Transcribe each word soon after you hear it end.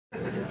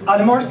On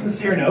a more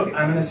sincere note,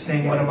 I'm going to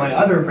sing one of my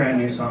other brand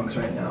new songs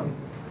right now.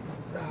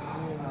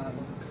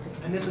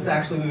 And this is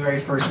actually the very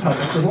first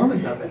public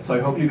performance of it, so I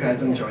hope you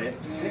guys enjoy it.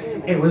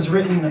 It was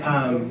written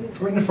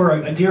for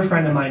a dear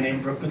friend of mine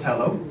named Brooke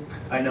Botello.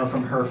 I know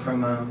from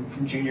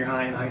junior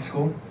high and high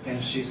school,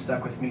 and she's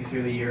stuck with me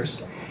through the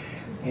years.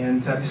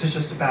 And this is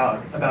just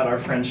about our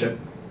friendship,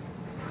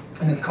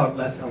 and it's called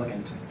Less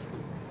Elegant.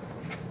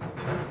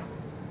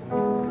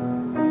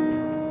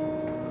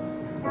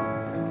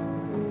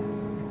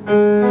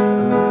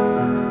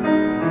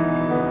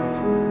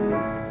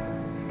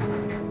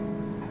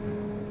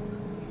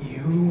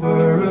 You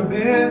were a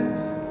bit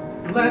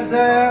less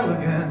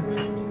elegant.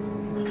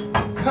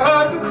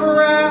 Cut the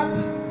crap,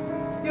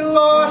 you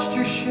lost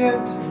your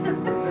shit.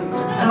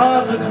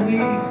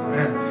 Publicly,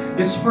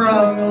 you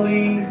sprung a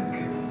leak.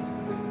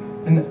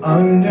 And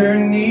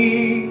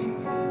underneath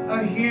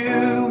a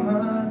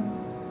human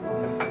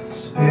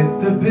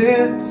spit the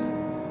bit,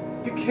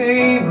 you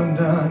came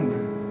undone.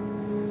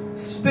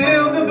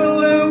 Spill the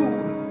blue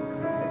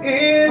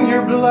in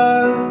your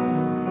blood,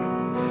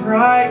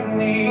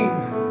 frightening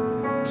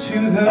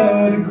to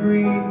the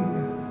degree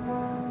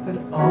that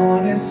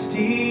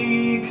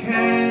honesty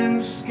can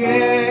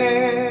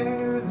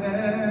scare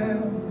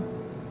them.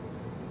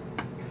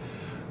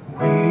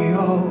 We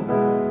all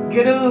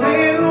get a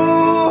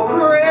little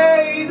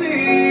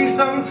crazy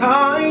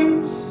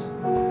sometimes,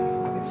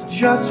 it's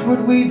just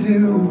what we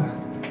do.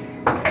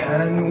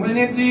 And when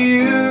it's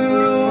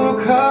you,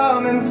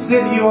 come and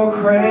sit your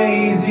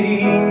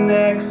crazy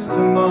next to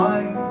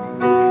mine.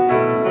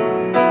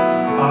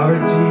 Our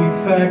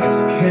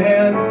defects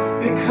can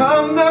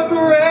become the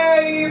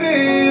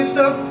bravest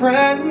of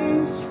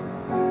friends.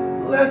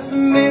 Less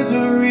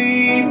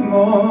misery,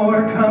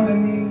 more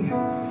company,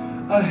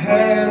 a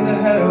hand to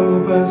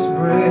help us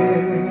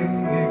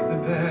break the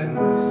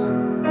bends.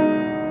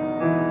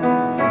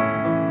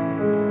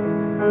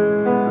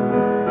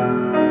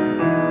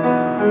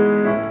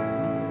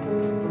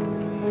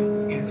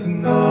 It's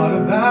not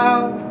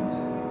about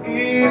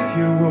if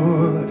you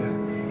would,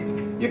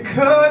 you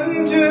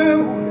couldn't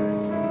do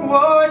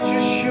what you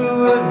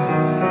should,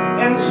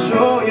 and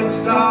so you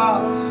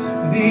stopped,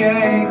 the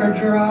anchor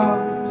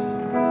dropped,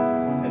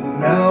 and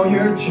now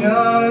you're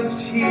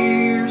just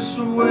here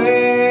swaying.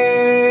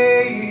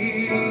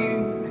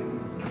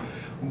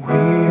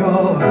 We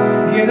all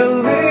get a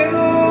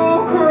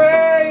little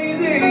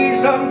crazy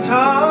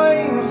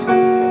sometimes,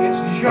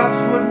 it's just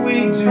what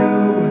we do.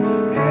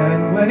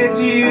 And when it's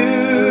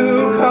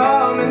you,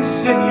 come and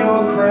sit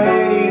your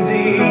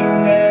crazy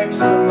next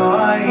to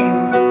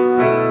mine.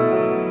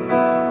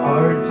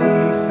 Our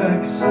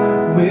defects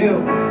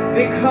will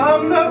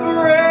become the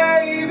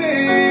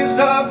bravest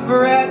of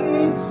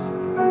friends.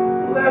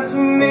 Less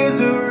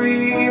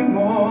misery,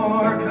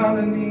 more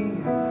company,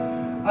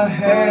 a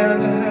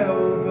hand to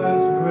help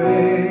us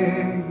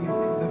break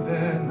the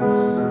bends.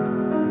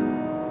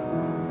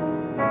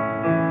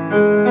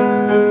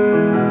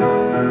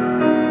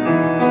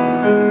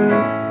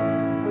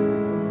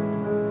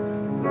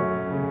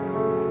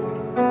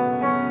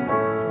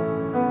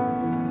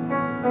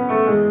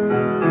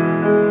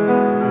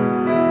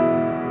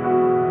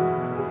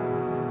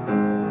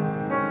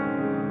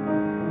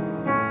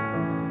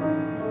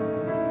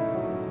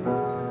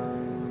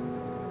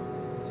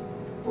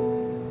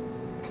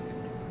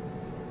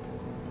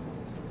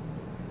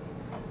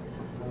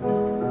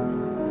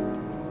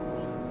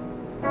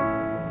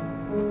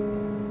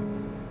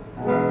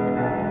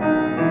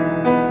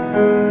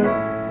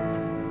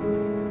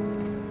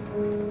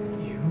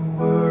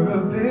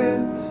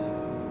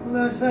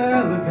 Less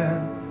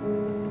elegant.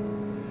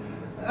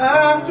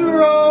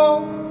 After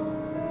all,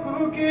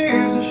 who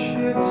gives a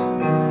shit?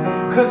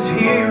 'Cause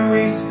here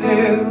we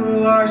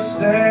still are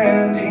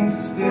standing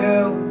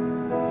still,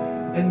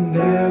 and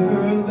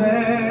never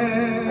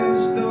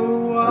less the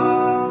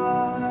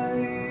wiser.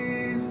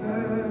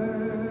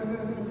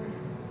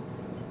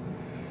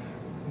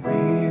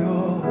 We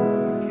all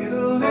get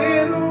a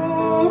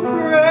little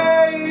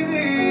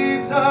crazy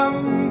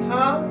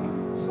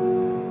sometimes,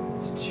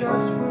 it's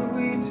just what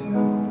we do.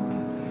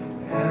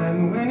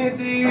 And when it's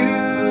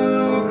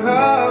you,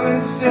 come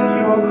and sit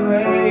your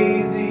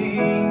crazy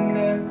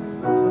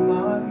next to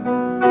mine.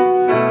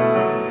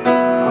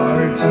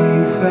 Our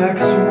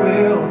defects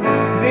will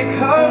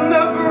become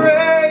the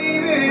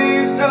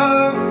bravest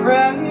of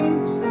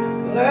friends.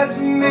 Less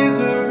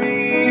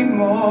misery,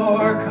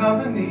 more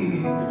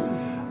company,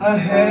 a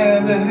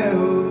hand to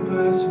help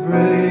us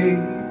break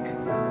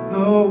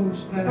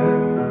those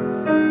bends.